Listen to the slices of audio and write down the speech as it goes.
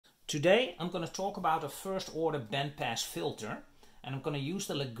Today I'm going to talk about a first order bandpass filter, and I'm going to use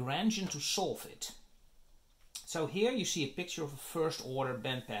the Lagrangian to solve it. So here you see a picture of a first order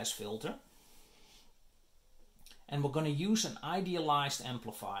bandpass filter, and we're going to use an idealized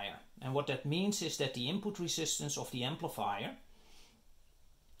amplifier. And what that means is that the input resistance of the amplifier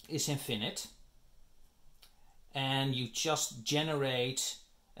is infinite, and you just generate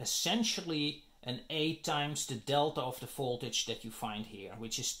essentially an A times the delta of the voltage that you find here,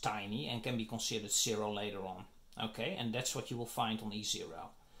 which is tiny and can be considered zero later on. Okay, and that's what you will find on E0.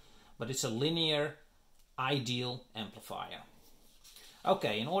 But it's a linear ideal amplifier.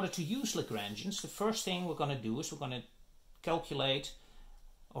 Okay, in order to use Lagrangians, the first thing we're going to do is we're going to calculate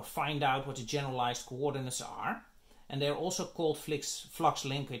or find out what the generalized coordinates are. And they're also called flux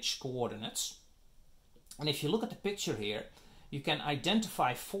linkage coordinates. And if you look at the picture here, you can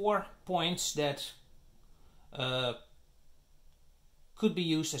identify 4 points that could be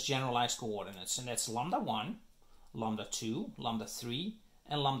used as generalized coordinates. And that's lambda 1, lambda 2, lambda 3,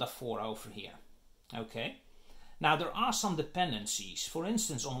 and lambda 4 over here. Okay. Now there are some dependencies. For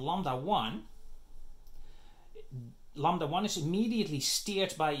instance, on lambda 1 is immediately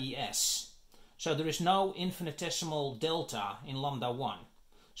steered by ES. So there is no infinitesimal delta in lambda 1.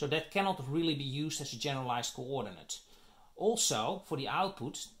 So that cannot really be used as a generalized coordinate. Also, for the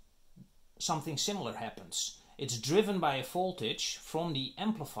output, something similar happens. It's driven by a voltage from the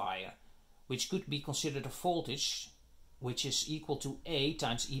amplifier, which could be considered a voltage which is equal to A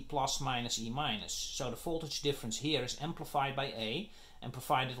times E plus minus E minus. So the voltage difference here is amplified by A and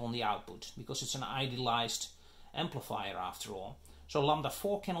provided on the output, because it's an idealized amplifier after all. So lambda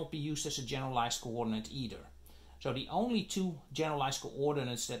 4 cannot be used as a generalized coordinate either. So the only two generalized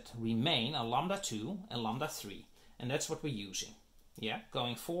coordinates that remain are lambda 2 and lambda 3. And that's what we're using. Yeah,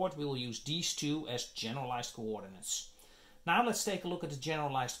 going forward we will use these two as generalized coordinates. Now let's take a look at the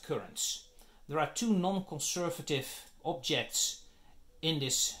generalized currents. There are two non-conservative objects in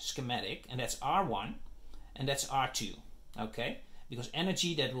this schematic, and that's R1 and that's R2. Okay, because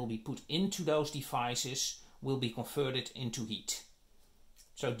energy that will be put into those devices will be converted into heat.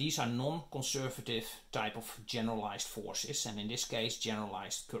 So these are non-conservative type of generalized forces, and in this case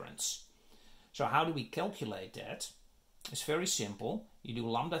generalized currents. So how do we calculate that? It's very simple. You do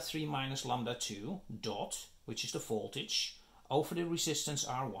lambda 3 minus lambda 2 dot, which is the voltage, over the resistance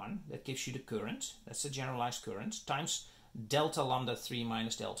R1, that gives you the current, that's the generalized current, times delta lambda 3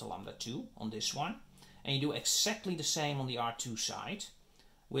 minus delta lambda 2 on this one. And you do exactly the same on the R2 side,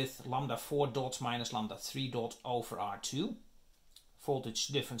 with lambda 4 dot minus lambda 3 dot over R2, voltage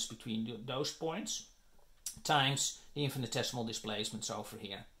difference between those points, times the infinitesimal displacements over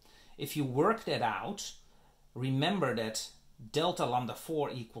here. If you work that out, remember that delta lambda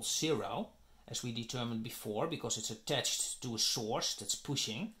 4 equals 0, as we determined before, because it's attached to a source that's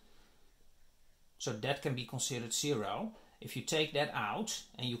pushing. So that can be considered 0. If you take that out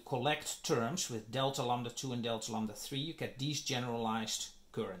and you collect terms with delta lambda 2 and delta lambda 3, you get these generalized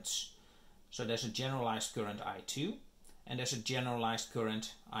currents. So there's a generalized current I2 and there's a generalized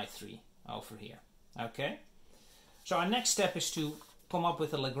current I3 over here. Okay? So our next step is to come up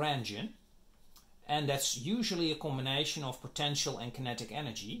with a Lagrangian, and that's usually a combination of potential and kinetic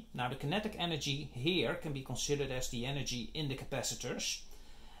energy. Now the kinetic energy here can be considered as the energy in the capacitors,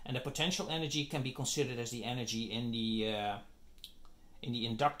 and the potential energy can be considered as the energy in the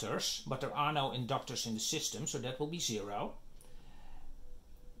inductors, but there are no inductors in the system, so that will be 0.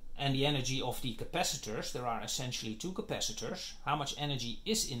 And the energy of the capacitors, there are essentially two capacitors. How much energy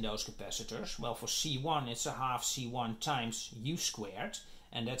is in those capacitors? Well, for C1 it's a half C1 times U squared,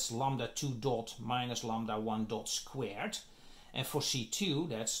 and that's lambda 2 dot minus lambda 1 dot squared. And for C2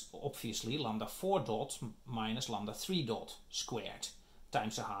 that's obviously lambda 4 dot minus lambda 3 dot squared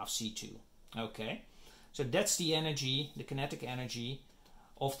times a half C2. Okay, so that's the energy, the kinetic energy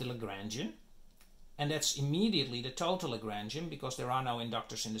of the Lagrangian. And that's immediately the total Lagrangian, because there are no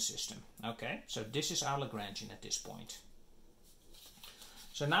inductors in the system. Okay, so this is our Lagrangian at this point.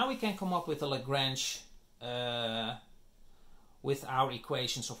 So now we can come up with a Lagrange with our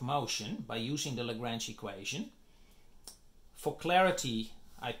equations of motion by using the Lagrange equation. For clarity,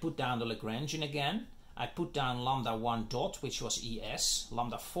 I put down the Lagrangian again. I put down lambda 1 dot, which was ES,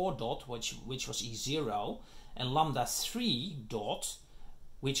 lambda 4 dot, which was E0, and lambda 3 dot,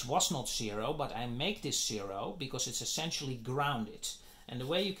 which was not 0, but I make this 0 because it's essentially grounded. And the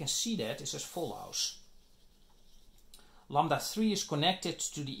way you can see that is as follows. Lambda 3 is connected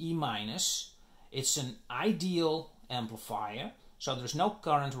to the E minus. It's an ideal amplifier, so there's no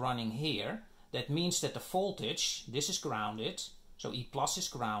current running here. That means that the voltage, this is grounded, so E plus is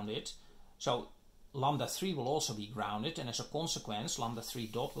grounded. So lambda 3 will also be grounded, and as a consequence lambda 3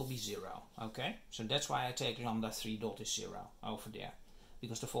 dot will be 0. Okay, so that's why I take lambda 3 dot is 0 over there,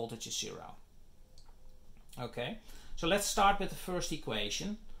 because the voltage is 0. Okay, so let's start with the first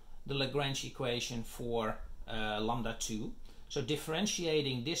equation, the Lagrange equation for lambda 2. So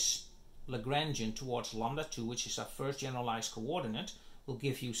differentiating this Lagrangian towards lambda 2, which is our first generalized coordinate, will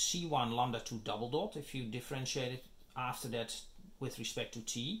give you C1 lambda 2 double dot if you differentiate it after that with respect to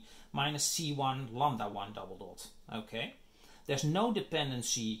t, minus C1 lambda 1 double dot. Okay, there's no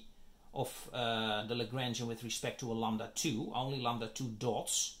dependency of the Lagrangian with respect to a lambda 2, only lambda 2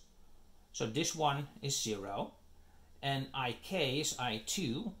 dots. So this one is 0, and ik is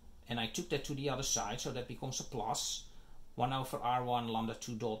I2, and I took that to the other side, so that becomes a plus 1 over R1 lambda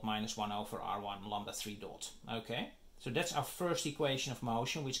 2 dot minus 1 over R1 lambda 3 dot. Okay, so that's our first equation of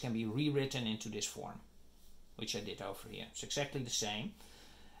motion, which can be rewritten into this form, which I did over here. It's exactly the same.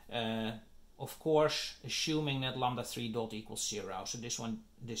 Of course, assuming that lambda 3 dot equals 0, so this one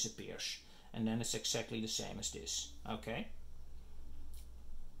disappears, and then it's exactly the same as this. Okay,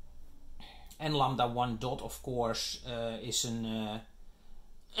 and lambda 1 dot, of course, is an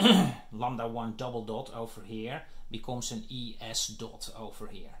lambda 1 double dot over here becomes an ES dot over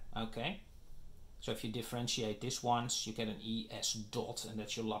here. Okay, so if you differentiate this once, you get an ES dot, and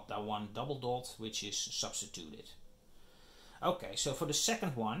that's your lambda 1 double dot, which is substituted. Okay, so for the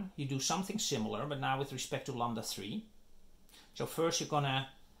second one, you do something similar, but now with respect to lambda 3. So first you're gonna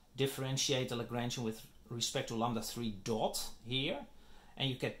differentiate the Lagrangian with respect to lambda 3 dot here, and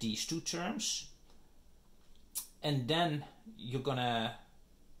you get these two terms. And then you're gonna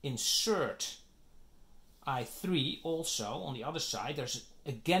insert I3 also on the other side. There's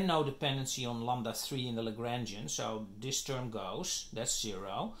again no dependency on lambda 3 in the Lagrangian, so this term goes, that's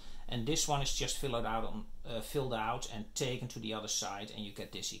 0. And this one is just filled out and taken to the other side, and you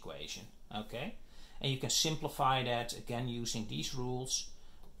get this equation. Okay, and you can simplify that again using these rules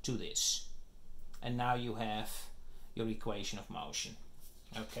to this, and now you have your equation of motion.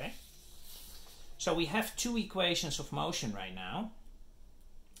 Okay, so we have two equations of motion right now,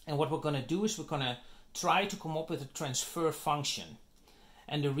 and what we're going to do is we're going to try to come up with a transfer function.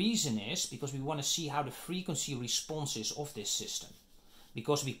 And the reason is because we want to see how the frequency response is of this system.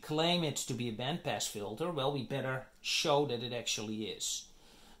 Because we claim it to be a bandpass filter, well, we better show that it actually is.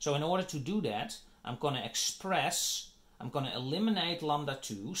 So in order to do that, I'm going to eliminate lambda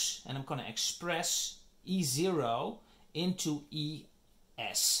 2's, and I'm going to express E0 into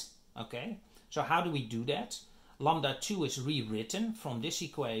ES. Okay, so how do we do that? Lambda 2 is rewritten from this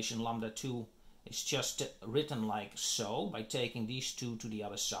equation. Lambda 2 is just written like so, by taking these two to the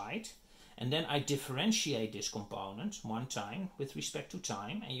other side. And then I differentiate this component one time with respect to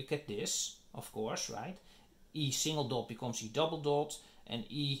time, and you get this, of course, right? E single dot becomes E double dot, and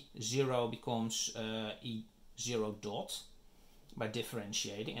E0 becomes E0 dot by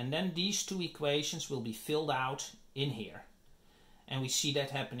differentiating. And then these two equations will be filled out in here. And we see that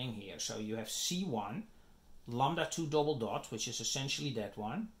happening here. So you have C1, lambda 2 double dot, which is essentially that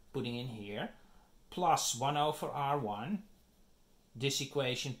one, putting in here, plus 1 over R1, this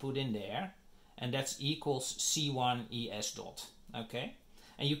equation put in there, and that's equals C1 ES dot. Okay,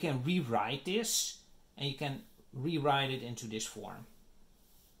 and you can rewrite this, and you can rewrite it into this form.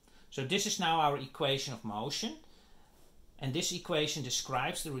 So this is now our equation of motion, and this equation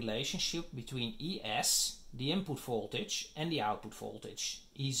describes the relationship between ES, the input voltage, and the output voltage,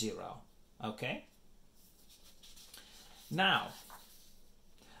 E0. Okay, now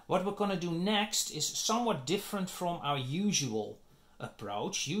what we're going to do next is somewhat different from our usual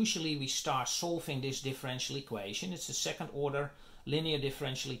approach. Usually we start solving this differential equation. It's a second order linear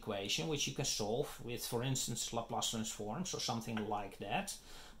differential equation, which you can solve with, for instance, Laplace transforms or something like that.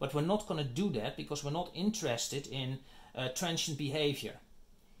 But we're not going to do that because we're not interested in transient behavior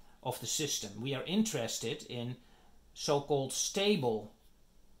of the system. We are interested in so-called stable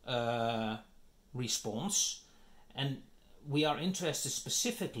response, and we are interested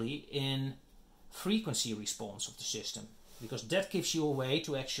specifically in frequency response of the system, because that gives you a way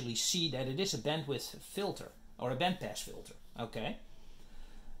to actually see that it is a bandwidth filter or a bandpass filter. Okay,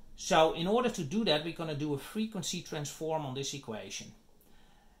 so in order to do that, we're going to do a frequency transform on this equation.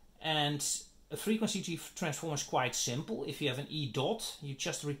 And a frequency transform is quite simple. If you have an E dot, you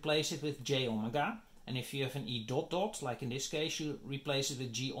just replace it with j omega. And if you have an E dot dot, like in this case, you replace it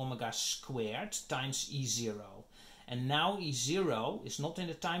with g omega squared times E0. And now E0 is not in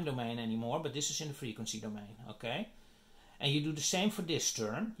the time domain anymore, but this is in the frequency domain. Okay, and you do the same for this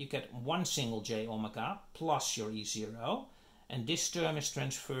term. You get one single j omega plus your E0, and this term is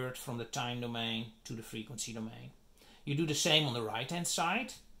transferred from the time domain to the frequency domain. You do the same on the right hand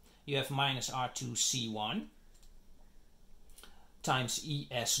side. you have minus R2C1 times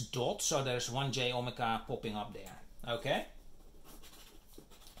ES dot, so there's 1j omega popping up there. Okay?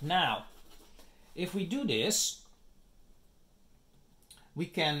 Now, if we do this, we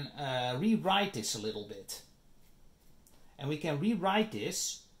can rewrite this a little bit. And we can rewrite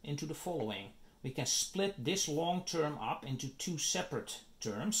this into the following. We can split this long term up into two separate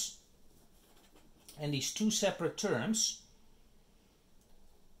terms. And these two separate terms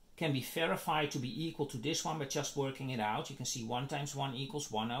can be verified to be equal to this one by just working it out. You can see 1 times 1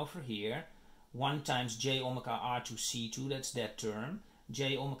 equals 1 over here. 1 times j omega R2C2, that's that term.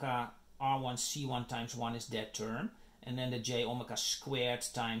 J omega R1C1 times 1 is that term. And then the j omega squared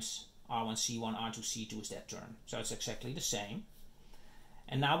times R1C1 R2C2 is that term. So it's exactly the same.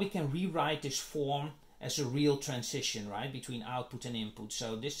 And now we can rewrite this form as a real transition, right, between output and input.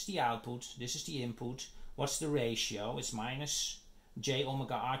 So this is the output, this is the input. What's the ratio? It's minus j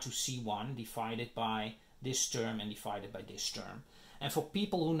omega R2C1 divided by this term and divided by this term. And for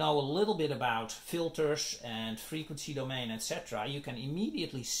people who know a little bit about filters and frequency domain, etc., you can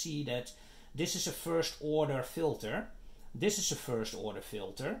immediately see that this is a first order filter, this is a first order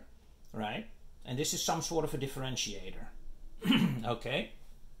filter, right? And this is some sort of a differentiator. Okay?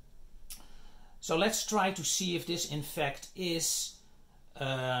 So let's try to see if this in fact is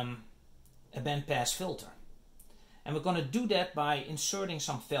a bandpass filter. And we're going to do that by inserting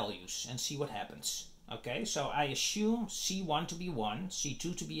some values and see what happens. Okay, so I assume C1 to be 1,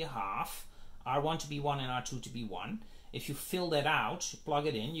 C2 to be a half, R1 to be 1 and R2 to be 1. If you fill that out, plug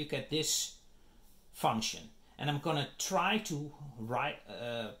it in, you get this function. And I'm going to try to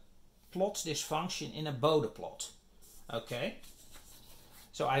plot this function in a Bode plot. Okay,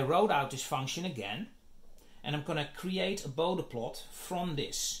 so I wrote out this function again, and I'm going to create a Bode plot from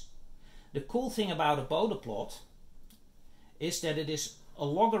this. The cool thing about a Bode plot is that it is a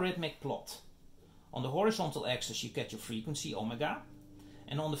logarithmic plot. On the horizontal axis you get your frequency omega,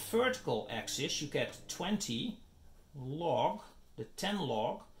 and on the vertical axis you get 20 log, the 10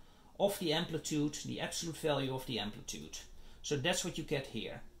 log of the amplitude, the absolute value of the amplitude. So that's what you get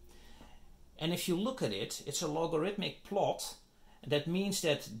here. And if you look at it, it's a logarithmic plot. That means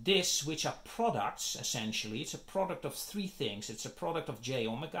that this, which are products essentially, it's a product of three things. It's a product of j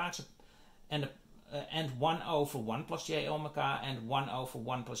omega, and 1 over 1 plus j omega, and 1 over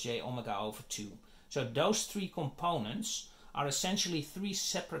 1 plus j omega over 2. So those three components are essentially three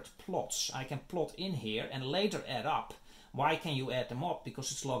separate plots I can plot in here and later add up. Why can you add them up? Because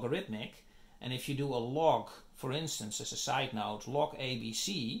it's logarithmic. And if you do a log, for instance, as a side note, log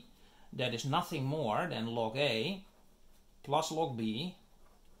ABC, that is nothing more than log A plus log B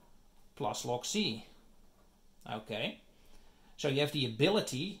plus log C. Okay? So you have the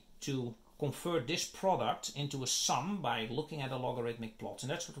ability to convert this product into a sum by looking at a logarithmic plot.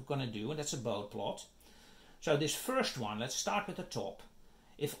 And that's what we're going to do, and that's a Bode plot. So this first one, let's start with the top.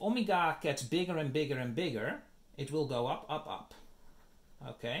 If omega gets bigger and bigger and bigger, it will go up, up, up.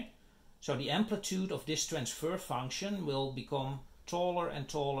 Okay? So the amplitude of this transfer function will become taller and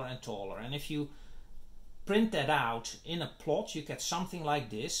taller and taller. And if you print that out in a plot, you get something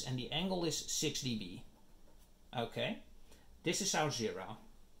like this, and the angle is 6 dB. Okay? This is our 0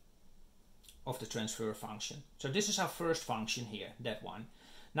 of the transfer function. So this is our first function here, that one.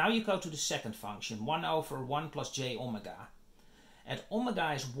 Now you go to the second function, 1 over 1 plus j omega. At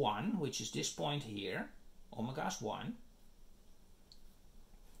omega is 1, which is this point here, omega is 1,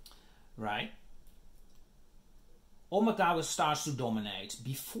 right? Omega starts to dominate.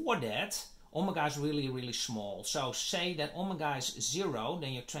 Before that, omega is really, really small. So say that omega is 0,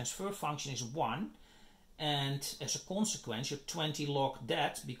 then your transfer function is 1, and as a consequence, your 20 log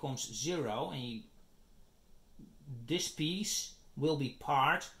that becomes 0, and this piece will be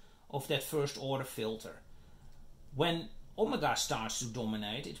part of that first order filter. When omega starts to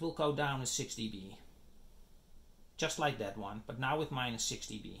dominate, it will go down to 6 dB. Just like that one, but now with minus 6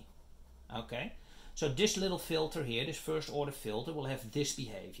 dB. Okay? So this little filter here, this first order filter, will have this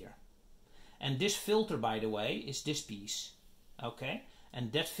behavior. And this filter, by the way, is this piece. Okay?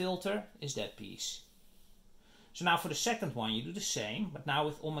 And that filter is that piece. So now for the second one, you do the same, but now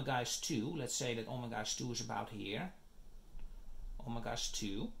with omega is 2. Let's say that omega is 2 is about here. Omega is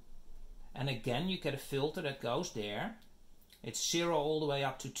 2. And again, you get a filter that goes there. It's 0 all the way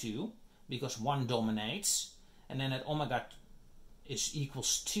up to 2, because 1 dominates. And then at omega is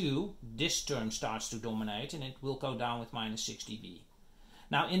equals 2, this term starts to dominate, and it will go down with minus 6 dB.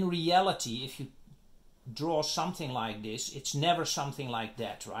 Now in reality, if you draw something like this, it's never something like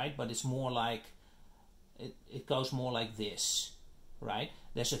that, right? But it's more like, it goes more like this, right?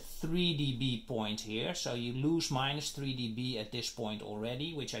 there's a 3 dB point here, so you lose minus 3 dB at this point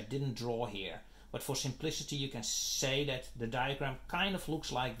already, which I didn't draw here. But for simplicity you can say that the diagram kind of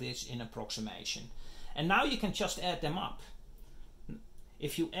looks like this in approximation. And now you can just add them up.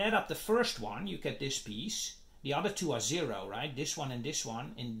 If you add up the first one, you get this piece. The other two are 0, right? This one and this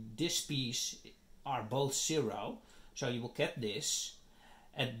one in this piece are both 0. So you will get this.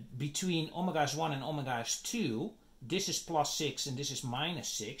 And between omega is 1 and omega is 2, this is plus 6 and this is minus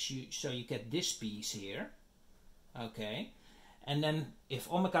 6. So you get this piece here. Okay. And then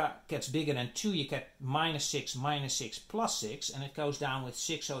if omega gets bigger than 2, you get minus 6, plus 6. And it goes down with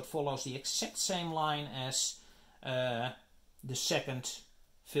 6, so it follows the exact same line as the second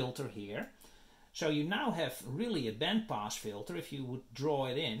filter here. So you now have really a bandpass filter. If you would draw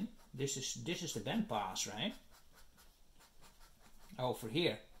it in, this is the bandpass, right? Over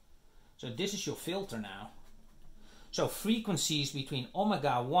here. So this is your filter now. So frequencies between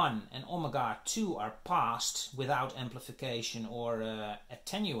omega 1 and omega 2 are passed without amplification or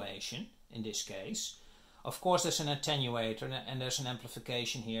attenuation in this case. Of course there's an attenuator and there's an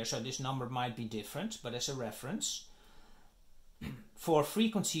amplification here, so this number might be different, but as a reference. For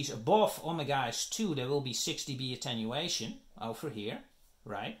frequencies above omega is 2, there will be 6 dB attenuation over here,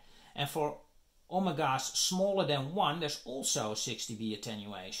 right? And for omegas smaller than 1, there's also 6 dB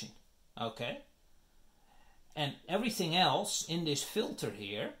attenuation, okay? And everything else in this filter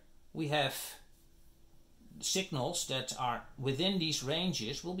here, we have signals that are within these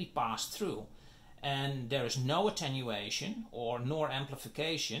ranges will be passed through. And there is no attenuation nor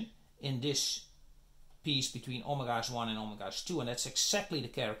amplification in this piece between omega 1 and omega 2, and that's exactly the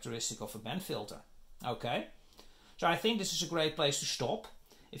characteristic of a band filter. Okay, so I think this is a great place to stop.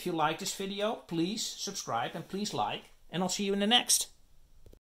 If you like this video, please subscribe and please like, and I'll see you in the next.